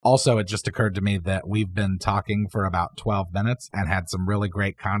Also, it just occurred to me that we've been talking for about 12 minutes and had some really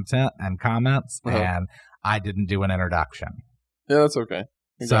great content and comments, and I didn't do an introduction. Yeah, that's okay.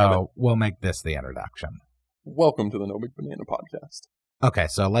 So we'll make this the introduction. Welcome to the No Big Banana podcast. Okay,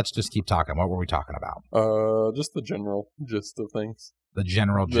 so let's just keep talking. What were we talking about? Just the general gist of things. The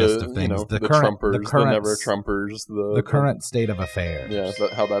general gist of things. You know, the current, Trumpers, the current, the never Trumpers. The current state of affairs. Yeah,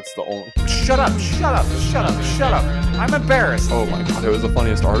 how that's the only... Shut up. I'm embarrassed. Oh my god, it was the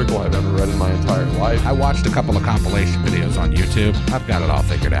funniest article I've ever read in my entire life. I watched a couple of compilation videos on YouTube. I've got it all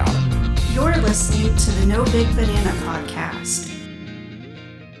figured out. You're listening to the No Big Banana podcast.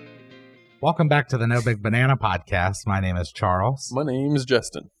 Welcome back to the No Big Banana podcast. My name is Charles. My name's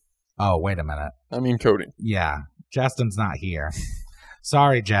Justin. Oh, wait a minute. I mean Cody. Yeah, Justin's not here.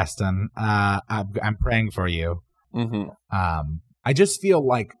 Sorry, Justin. I'm praying for you. Mm-hmm. I just feel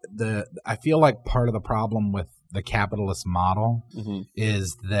like part of the problem with the capitalist model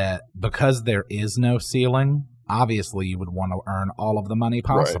is that because there is no ceiling, obviously you would want to earn all of the money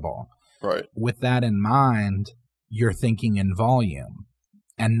possible. Right. With that in mind, you're thinking in volume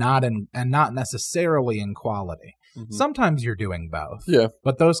and not necessarily in quality. Mm-hmm. Sometimes you're doing both. Yeah.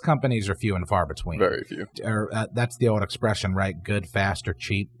 But those companies are few and far between. Very few. That's the old expression, right? Good, fast, or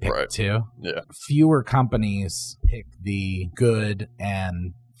cheap. Pick two. Yeah. Fewer companies pick the good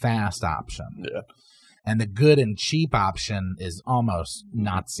and fast option. Yeah. And the good and cheap option is almost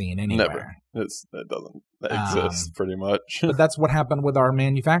not seen anywhere. Never. It doesn't exist pretty much. But that's what happened with our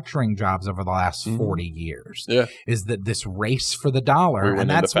manufacturing jobs over the last 40 years. Yeah. Is that this race for the dollar, we and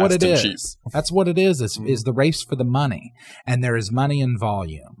that's what it is. Cheap. That's what it is the race for the money. And there is money in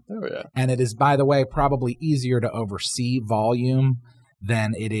volume. Oh, yeah. And it is, by the way, probably easier to oversee volume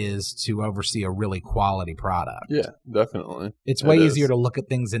than it is to oversee a really quality product. Yeah, definitely. It's way easier to look at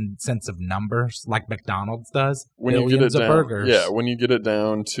things in sense of numbers, like McDonald's does. When billions you get it of down, burgers. Yeah, when you get it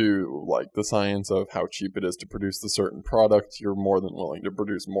down to like the science of how cheap it is to produce the certain product, you're more than willing to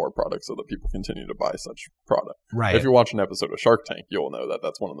produce more products so that people continue to buy such product. Right. If you watch an episode of Shark Tank, you'll know that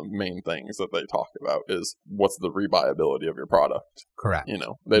that's one of the main things that they talk about is what's the rebuyability of your product. Correct. You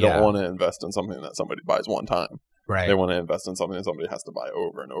know, they don't want to invest in something that somebody buys one time. Right. They want to invest in something that somebody has to buy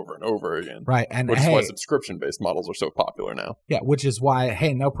over and over and over again. Right. And which is why subscription-based models are so popular now. Yeah, which is why,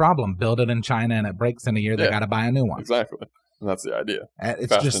 hey, no problem. Build it in China and it breaks in a year. They got to buy a new one. Exactly. And that's the idea.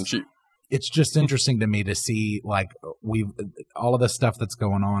 It's fast and cheap. It's just interesting to me to see, like, all of the stuff that's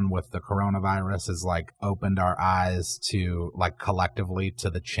going on with the coronavirus has, like, opened our eyes to, like, collectively to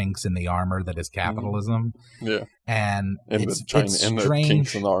the chinks in the armor that is capitalism. Yeah. And it's the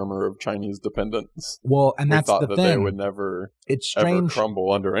kinks in the armor of Chinese dependence. Well, and that's the thing. They would never ever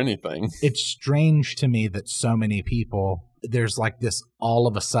crumble under anything. It's strange to me that so many people, there's like this all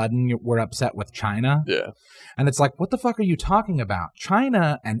of a sudden we're upset with China. Yeah. And it's like, what the fuck are you talking about?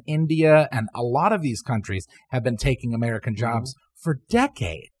 China and India and a lot of these countries have been taking American jobs for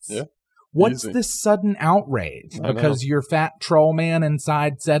decades. Yeah. What's this sudden outrage? Because your fat troll man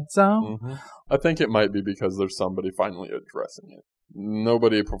inside said so? Mm-hmm. I think it might be because there's somebody finally addressing it.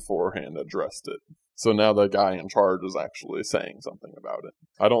 Nobody beforehand addressed it. So now the guy in charge is actually saying something about it.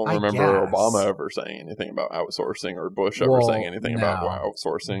 I don't remember Obama ever saying anything about outsourcing or Bush ever saying anything about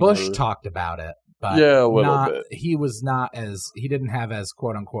outsourcing. Bush talked about it. But yeah, a little bit. He didn't have as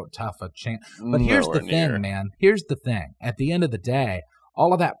quote unquote tough a chance. But here's the thing, man. Here's the thing. At the end of the day,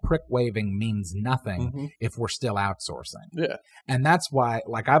 all of that prick waving means nothing if we're still outsourcing. Yeah. And that's why,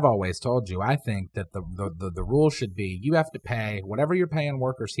 like I've always told you, I think that the rule should be you have to pay whatever you're paying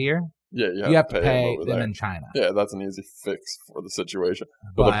workers here. Yeah, you have to pay them in China. Yeah, that's an easy fix for the situation.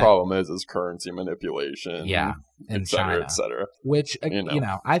 But the problem is currency manipulation. Yeah, in China, et cetera. Which,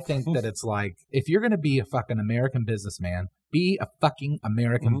 I think that it's like, if you're going to be a fucking American businessman, be a fucking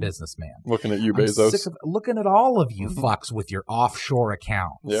American businessman. Looking at you, Bezos. Looking at all of you fucks with your offshore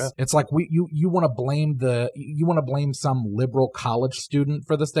accounts. Yeah. It's like you want to blame some liberal college student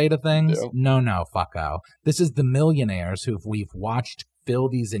for the state of things? Yeah. No, fucko. This is the millionaires who we've watched fill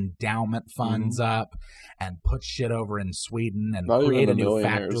these endowment funds up and put shit over in Sweden and not create even a new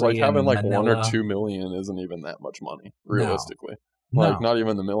factory. Like having like Manila. 1 or 2 million isn't even that much money, realistically. No. Like not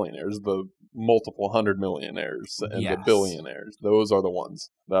even the millionaires, the multiple 100 millionaires and the billionaires. Those are the ones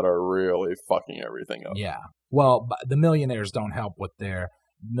that are really fucking everything up. Yeah. Well, the millionaires don't help with their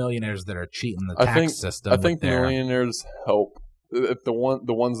millionaires that are cheating the tax system. I think millionaires help. The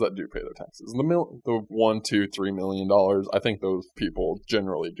ones that do pay their taxes, the $1, $2, $3 million, I think those people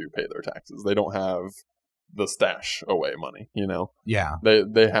generally do pay their taxes. They don't have the stash away money, you know? Yeah.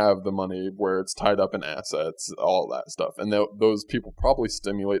 They have the money where it's tied up in assets, all that stuff. And those people probably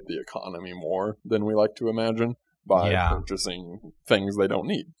stimulate the economy more than we like to imagine. by purchasing things they don't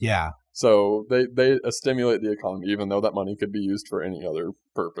need. Yeah. So they stimulate the economy, even though that money could be used for any other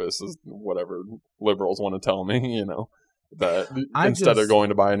purpose, is whatever liberals want to tell me, you know, that instead of going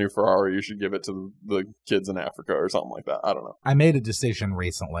to buy a new Ferrari, you should give it to the kids in Africa or something like that. I don't know. I made a decision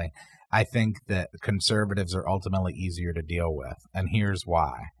recently. I think that conservatives are ultimately easier to deal with, and here's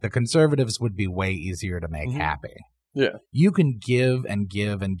why. The conservatives would be way easier to make happy. Yeah. You can give and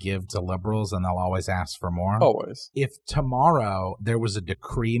give and give to liberals, and they'll always ask for more. Always. If tomorrow there was a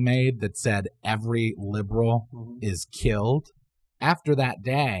decree made that said every liberal is killed, after that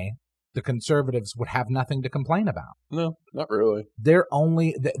day, the conservatives would have nothing to complain about. No, not really. They're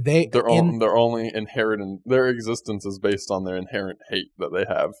only they're only inherent. Their existence is based on their inherent hate that they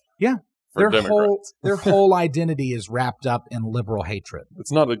have. Yeah, for Democrats. their whole identity is wrapped up in liberal hatred.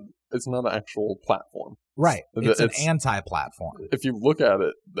 It's not an actual platform. Right. It's an anti-platform. If you look at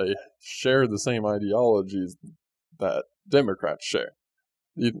it, they share the same ideologies that Democrats share.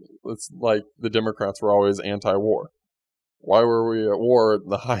 It's like the Democrats were always anti-war. Why were we at war at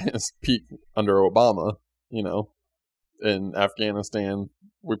the highest peak under Obama? You know, in Afghanistan,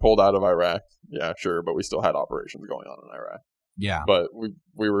 we pulled out of Iraq. Yeah, sure, but we still had operations going on in Iraq. Yeah. But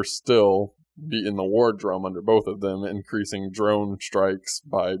we were still beating the war drum under both of them, increasing drone strikes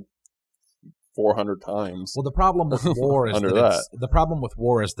by 400 times. Well, the problem with war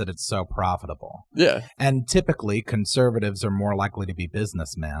is that it's so profitable. Yeah. And typically conservatives are more likely to be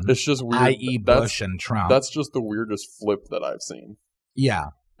businessmen. It's just weird. I.e. Bush and Trump. That's just the weirdest flip that I've seen. Yeah.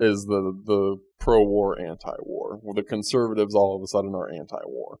 Is the pro-war, anti-war. Well, the conservatives all of a sudden are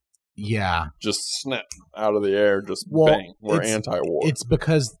anti-war. Yeah. Just snap out of the air, bang, we're anti-war. It's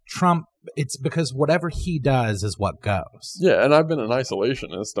because whatever he does is what goes. Yeah, and I've been an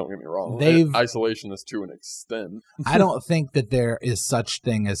isolationist, don't get me wrong. Isolationist to an extent. I don't think that there is such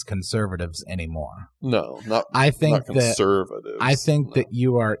thing as conservatives anymore. No, not conservatives. I think that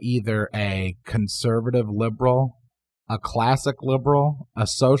you are either a conservative liberal, a classic liberal, a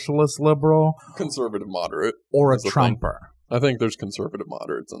socialist liberal, conservative moderate, or a Trumper. I think there's conservative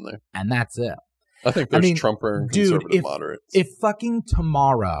moderates in there. And that's it. I think there's Trumper and conservative moderates. If fucking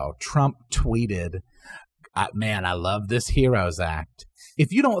tomorrow Trump tweeted, man, I love this HEROES Act.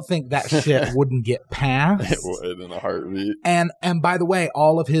 If you don't think that shit wouldn't get passed. It would in a heartbeat. And by the way,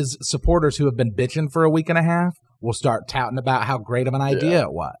 all of his supporters who have been bitching for a week and a half will start touting about how great of an idea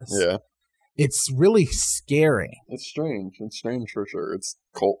it was. Yeah. It's really scary. It's strange. It's strange for sure. It's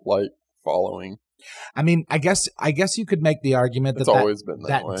cult-like following. I mean, I guess you could make the argument that always been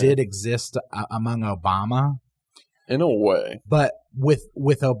that way. Did exist among Obama. In a way. But with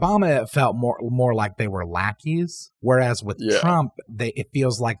Obama, it felt more like they were lackeys. Whereas with Trump, it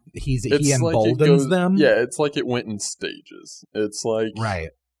feels like he emboldens them. Yeah, it's like it went in stages. It's like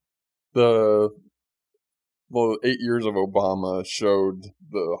the 8 years of Obama showed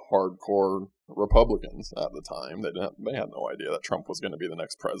the hardcore Republicans at the time. They had no idea that Trump was going to be the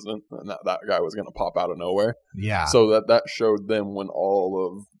next president and that guy was going to pop out of nowhere. Yeah. So that showed them when all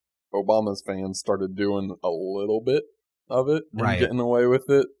of Obama's fans started doing a little bit of it and getting away with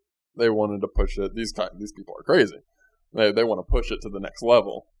it. They wanted to push it. These people are crazy. They want to push it to the next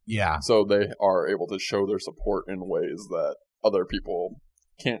level. Yeah. So they are able to show their support in ways that other people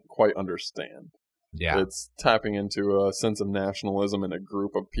can't quite understand. Yeah. It's tapping into a sense of nationalism in a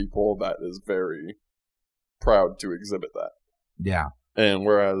group of people that is very proud to exhibit that. Yeah. And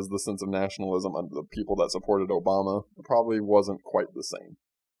whereas the sense of nationalism under the people that supported Obama probably wasn't quite the same.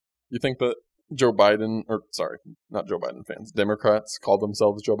 You think that not Joe Biden fans, Democrats call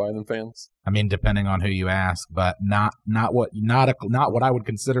themselves Joe Biden fans? I mean, depending on who you ask, but not what I would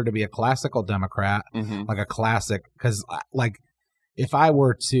consider to be a classical Democrat, like a classic, because like,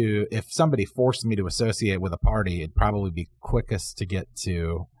 if somebody forced me to associate with a party, it'd probably be quickest to get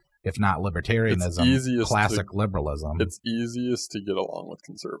to, if not libertarianism, classic liberalism. It's easiest to get along with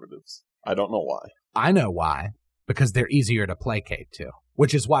conservatives. I don't know why. I know why. Because they're easier to placate to.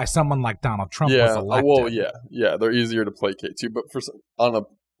 Which is why someone like Donald Trump was elected. Well, yeah, they're easier to placate to. But on a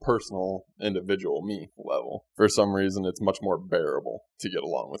personal, individual me level, for some reason, it's much more bearable to get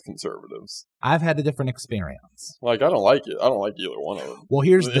along with conservatives. I've had a different experience. Like, I don't like it. I don't like either one of them. Well,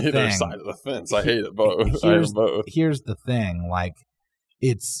 here's the thing. Either side of the fence. I hate it both. I hate both. Here's the thing. Like,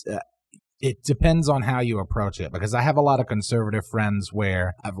 it depends on how you approach it. Because I have a lot of conservative friends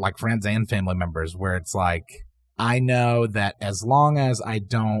like friends and family members, where it's like, I know that as long as I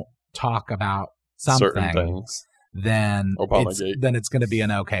don't talk about something, certain things, then it's going to be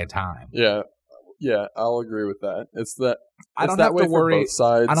an okay time. Yeah. Yeah, I'll agree with that. It's that I don't that have way to worry. For both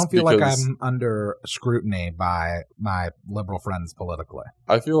sides. I don't feel like I'm under scrutiny by my liberal friends politically.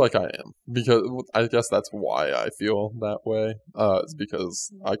 I feel like I am, because I guess that's why I feel that way. It's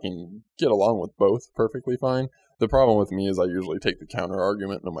because I can get along with both perfectly fine. The problem with me is I usually take the counter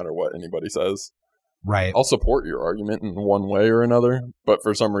argument no matter what anybody says. Right. I'll support your argument in one way or another, but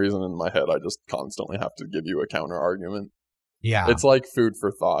for some reason in my head I just constantly have to give you a counter argument. Yeah. It's like food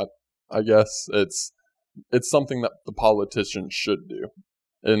for thought, I guess. It's something that the politicians should do.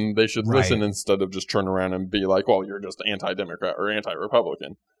 And they should listen instead of just turn around and be like, well, you're just anti-Democrat or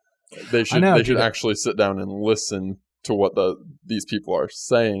anti-Republican. They should actually sit down and listen to what these people are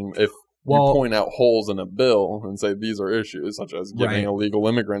saying. If you point out holes in a bill and say these are issues, such as giving illegal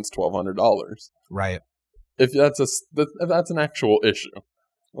immigrants $1,200. Right. If that's an actual issue.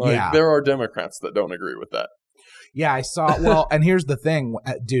 There are Democrats that don't agree with that. Yeah, I saw. And here's the thing,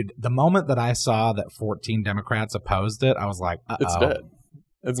 dude. The moment that I saw that 14 Democrats opposed it, I was like, uh-oh. It's dead.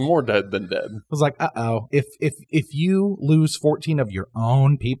 It's more dead than dead. I was like, uh-oh. If you lose 14 of your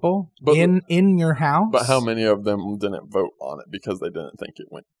own people in your house. But how many of them didn't vote on it because they didn't think it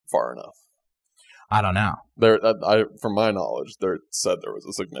went far enough? I don't know. From my knowledge, they said there was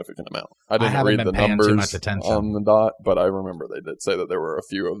a significant amount. I didn't read the numbers too much on the dot, but I remember they did say that there were a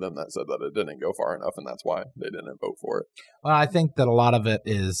few of them that said that it didn't go far enough, and that's why they didn't vote for it. Well, I think that a lot of it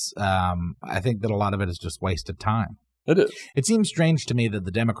is. Just wasted time. It is. It seems strange to me that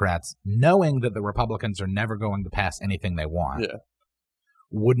the Democrats, knowing that the Republicans are never going to pass anything they want,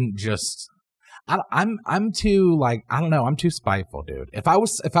 wouldn't just. I'm too I'm too spiteful, dude. If I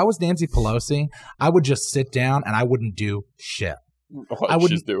was Nancy Pelosi, I would just sit down and I wouldn't do shit.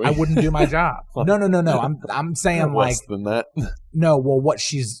 She's doing? I wouldn't do my job. No. I'm saying less than that. No, well, what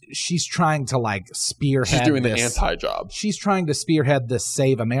she's trying to spearhead. She's doing the anti-job. She's trying to spearhead this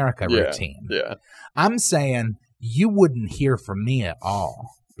Save America routine. Yeah. I'm saying you wouldn't hear from me at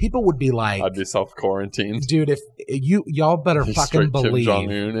all. People would be like, I'd be self-quarantined. Dude, if y'all better fucking believe,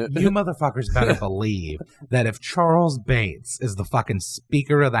 you motherfuckers better believe that if Charles Bates is the fucking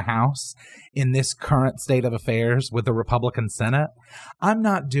Speaker of the House in this current state of affairs with the Republican Senate, I'm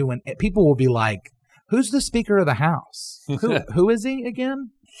not doing it. People will be like, who's the Speaker of the House? Who is he again?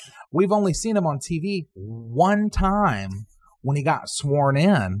 We've only seen him on TV one time. When he got sworn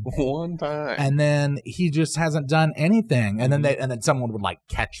in, one time, and then he just hasn't done anything, and then someone would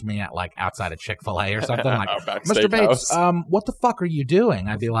catch me at outside of Chick-fil-A or something Mr. Bates, what the fuck are you doing?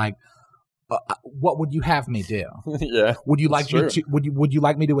 I'd be like, what would you have me do? Yeah, would you like me to? Would you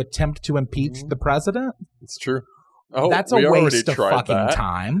like me to attempt to impeach the president? It's true. That's a waste of fucking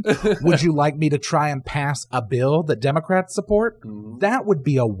time. Would you like me to try and pass a bill that Democrats support? That would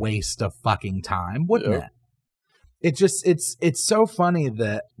be a waste of fucking time, wouldn't it? It just it's so funny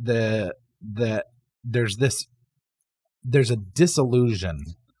that there's a disillusion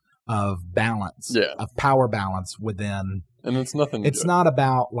of balance, of power balance within, and it's nothing. It's not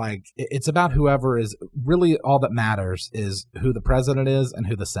about it's about whoever is really all that matters is who the president is and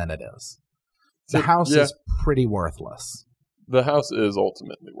who the Senate is. The House is pretty worthless. The House is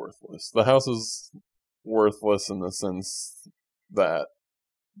ultimately worthless. The House is worthless in the sense that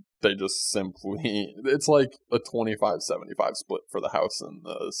they just simply, it's like a 25-75 split for the House and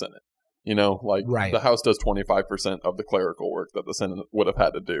the Senate. The House does 25% of the clerical work that the Senate would have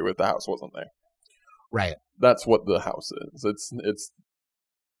had to do if the House wasn't there. Right. That's what the House is. It's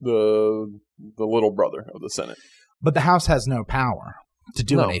the little brother of the Senate. But the House has no power to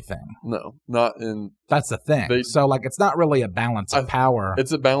do anything. No, not in... That's the thing. So, it's not really a balance of power.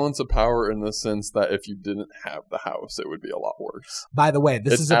 It's a balance of power in the sense that if you didn't have the House, it would be a lot worse. By the way,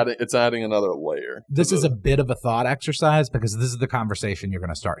 it's adding another layer. This is a bit of a thought exercise because this is the conversation you're going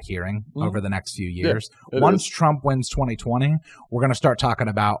to start hearing over the next few years. Yeah, Once Trump wins 2020, we're going to start talking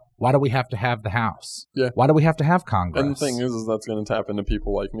about why do we have to have the House? Yeah. Why do we have to have Congress? And the thing is that's going to tap into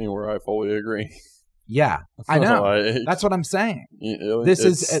people like me where I fully agree. Yeah, I know. That's what I'm saying. This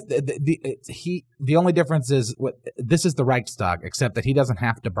is the only difference is this is the Reichstag, except that he doesn't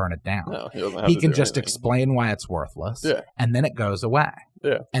have to burn it down. No, he doesn't have He to can do just anything. explain why it's worthless. Yeah. And then it goes away.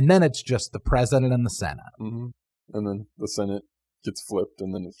 Yeah. And then it's just the president and the Senate. Mm-hmm. And then the Senate gets flipped,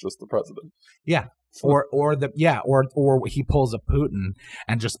 and then it's just the president. Yeah. Or he pulls a Putin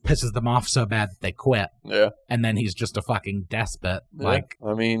and just pisses them off so bad that they quit. Yeah. And then he's just a fucking despot. Yeah.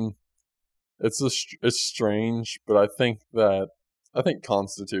 It's strange, but I think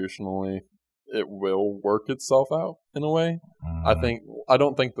constitutionally it will work itself out in a way. I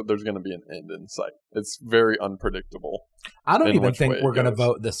don't think that there's going to be an end in sight. It's very unpredictable. I don't even think we're going to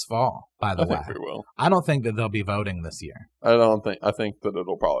vote this fall, by the way. I think we will. I don't think that they'll be voting this year. I think that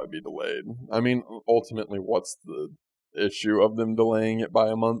it'll probably be delayed. I mean, ultimately, what's the issue of them delaying it by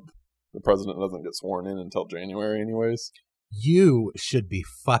a month? The president doesn't get sworn in until January anyways. You should be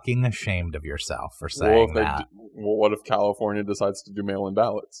fucking ashamed of yourself for saying that. Well, what if California decides to do mail-in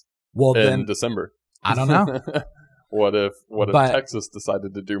ballots in December? I don't know. What if Texas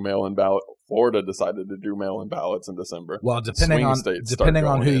decided to do mail-in ballot? Florida decided to do mail-in ballots in December. Well, depending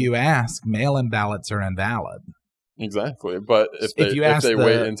on who you ask, mail-in ballots are invalid. Exactly, but if they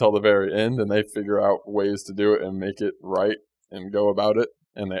wait until the very end and they figure out ways to do it and make it right and go about it,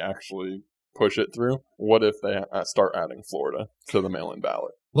 and they actually push it through, what if they start adding Florida to the mail-in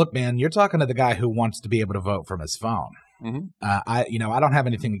ballot? Look, man, you're talking to the guy who wants to be able to vote from his phone. Mm-hmm. I don't have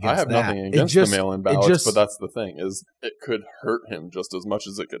anything against that. I have nothing against the mail-in ballots, but that's the thing, is it could hurt him just as much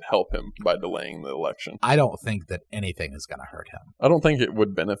as it could help him by delaying the election. I don't think that anything is going to hurt him. I don't think it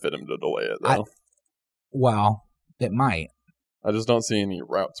would benefit him to delay it, though. Well, it might. I just don't see any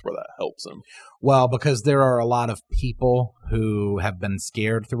routes where that helps him. Well, because there are a lot of people who have been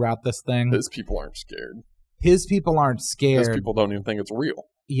scared throughout this thing. His people aren't scared. His people aren't scared. His people don't even think it's real.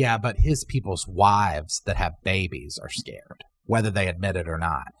 Yeah, but his people's wives that have babies are scared, whether they admit it or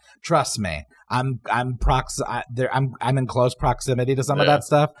not. Trust me, I'm in close proximity to some of that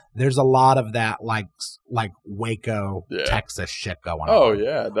stuff. There's a lot of that, like Waco, Texas shit going on. Oh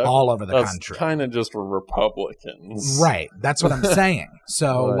yeah, all over the country. Kind of just Republicans, right? That's what I'm saying.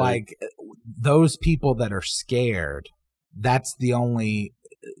 So like those people that are scared, that's the only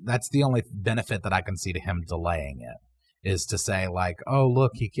benefit that I can see to him delaying it. Is to say like, oh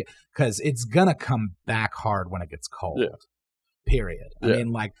look, because it's gonna come back hard when it gets cold. Yeah. Period. I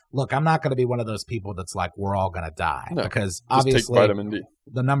mean, like, look, I'm not gonna be one of those people that's like, we're all gonna die, because obviously just take vitamin D.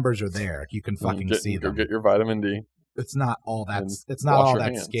 The numbers are there. You can fucking see them. Go get your vitamin D. It's not all that. It's not all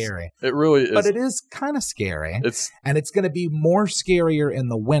that scary. It really is, but it is kind of scary. And it's gonna be more scarier in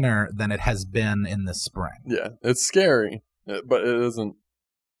the winter than it has been in the spring. Yeah, it's scary, but it isn't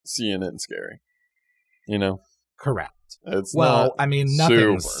CNN scary. You know. Correct. It's nothing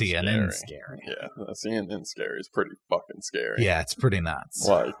is CNN scary. Yeah, CNN scary is pretty fucking scary. Yeah, it's pretty nuts.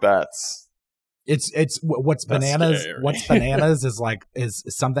 Like it's what's bananas. Scary. What's bananas is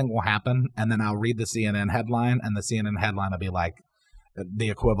something will happen, and then I'll read the CNN headline, and the CNN headline will be like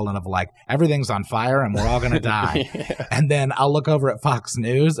the equivalent of like everything's on fire and we're all gonna die. Yeah. And then I'll look over at Fox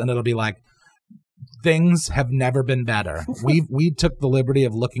News, and it'll be like, things have never been better. We took the liberty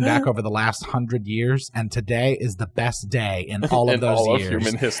of looking back over the last 100 years, and today is the best day in all of those years. Of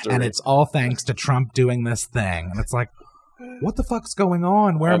human history. And it's all thanks to Trump doing this thing. And it's like, what the fuck's going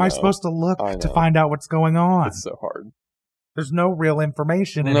on? Where am I supposed to look to find out what's going on? It's so hard. There's no real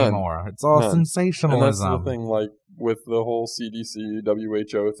information anymore. It's all sensationalism. And that's the thing, like, with the whole CDC,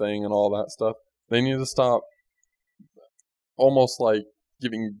 WHO thing and all that stuff, they need to stop almost like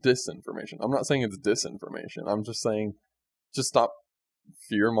giving disinformation. I'm not saying it's disinformation. I'm just saying just stop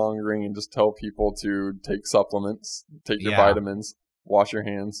fear-mongering and just tell people to take supplements, take your vitamins, wash your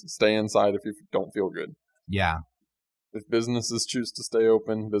hands, stay inside if you don't feel good. Yeah. If businesses choose to stay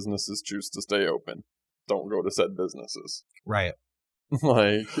open, businesses choose to stay open. Don't go to said businesses. Right.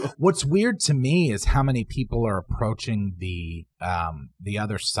 Like, what's weird to me is how many people are approaching the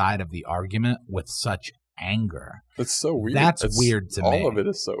other side of the argument with such anger. It's so weird. That's weird to me. All of it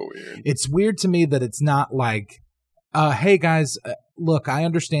is so weird. It's weird to me that it's not like, hey guys, look, I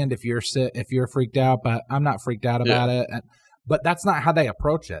understand if you're freaked out, but I'm not freaked out about it. But that's not how they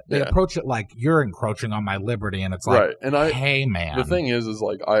approach it. They approach it like, you're encroaching on my liberty, and it's like, right. And hey man. The thing is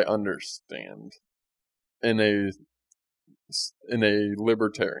like, I understand in a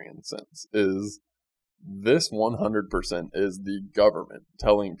libertarian sense is this 100% is the government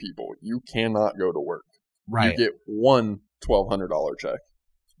telling people you cannot go to work. Right. You get one $1,200 check.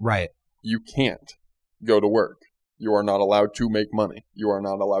 Right. You can't go to work. You are not allowed to make money. You are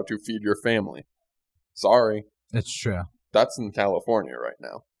not allowed to feed your family. Sorry. It's true. That's in California right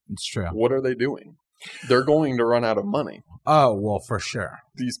now. It's true. What are they doing? They're going to run out of money. Oh, well, for sure.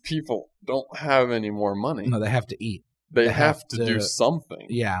 These people don't have any more money. No, they have to eat. They have to do something.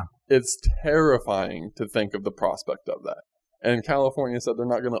 Yeah. It's terrifying to think of the prospect of that. And California said they're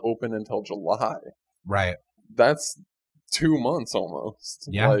not going to open until July. Right. That's 2 months almost.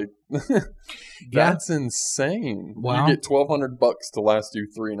 Yeah. Like, that's insane. Well, you get $1,200 to last you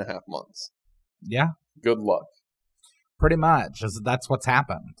 3.5 months. Yeah. Good luck. Pretty much. That's what's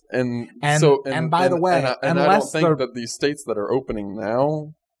happened. And by the way, I don't think that these states that are opening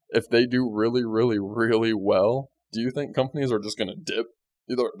now if they do really, really, really well, do you think companies are just going to dip?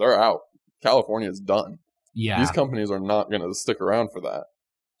 They're out. California is done. Yeah. These companies are not going to stick around for that.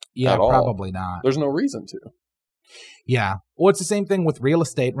 Yeah, probably not. There's no reason to. Yeah. Well, it's the same thing with real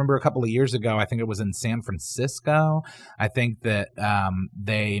estate. Remember a couple of years ago, I think it was in San Francisco. I think that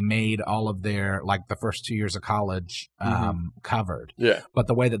they made all of their, like, the first 2 years of college covered. Yeah. But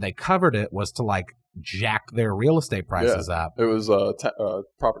the way that they covered it was to, like, jack their real estate prices up. It was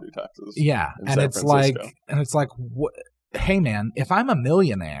property taxes. Yeah. And it's like, hey, man, if I'm a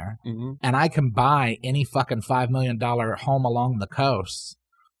millionaire and I can buy any fucking $5 million home along the coast,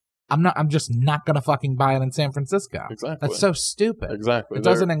 I'm just not going to fucking buy it in San Francisco. Exactly. That's so stupid. Exactly. It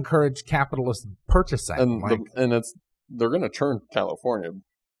doesn't encourage capitalist purchasing. And they're going to turn California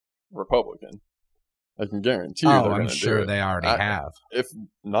Republican. I can guarantee you. I'm sure they already have. If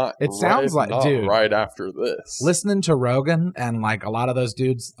not, it sounds like, dude, right after this. Listening to Rogan and like a lot of those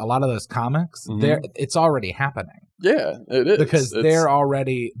dudes, a lot of those comics, it's already happening. Yeah, it is because they're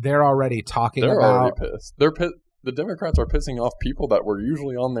already talking about. They're already pissed. They're pissed. The Democrats are pissing off people that were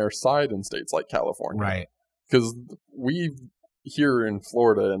usually on their side in states like California. Right. Because we here in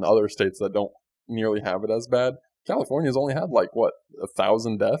Florida and other states that don't nearly have it as bad, California's only had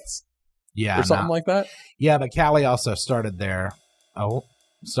 1,000 deaths? Yeah. Or something like that? Yeah, but Cali also started their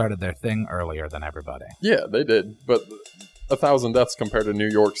thing earlier than everybody. Yeah, they did. But 1,000 deaths compared to New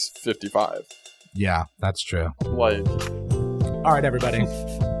York's 55. Yeah, that's true. All right, everybody.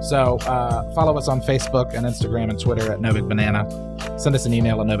 So follow us on Facebook and Instagram and Twitter at NoBigBanana. Send us an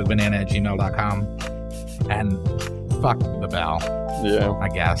email at NoBigBanana@gmail.com. And fuck the bell. Yeah. I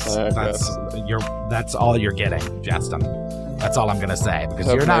guess. That's all you're getting, Justin. That's all I'm going to say.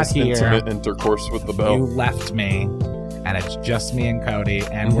 Because you're not here. Intimate intercourse with the bell. You left me. And it's just me and Cody.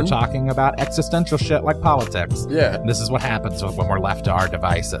 And we're talking about existential shit like politics. Yeah. And this is what happens when we're left to our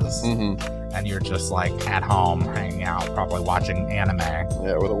devices. And you're just at home, hanging out, probably watching anime.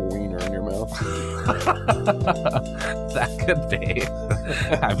 Yeah, with a wiener in your mouth. That could be.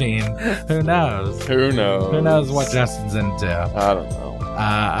 I mean, who knows? Who knows? Who knows what Justin's into? I don't know.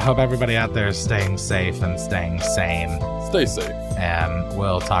 I hope everybody out there is staying safe and staying sane. Stay safe. And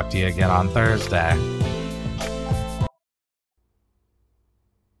we'll talk to you again on Thursday.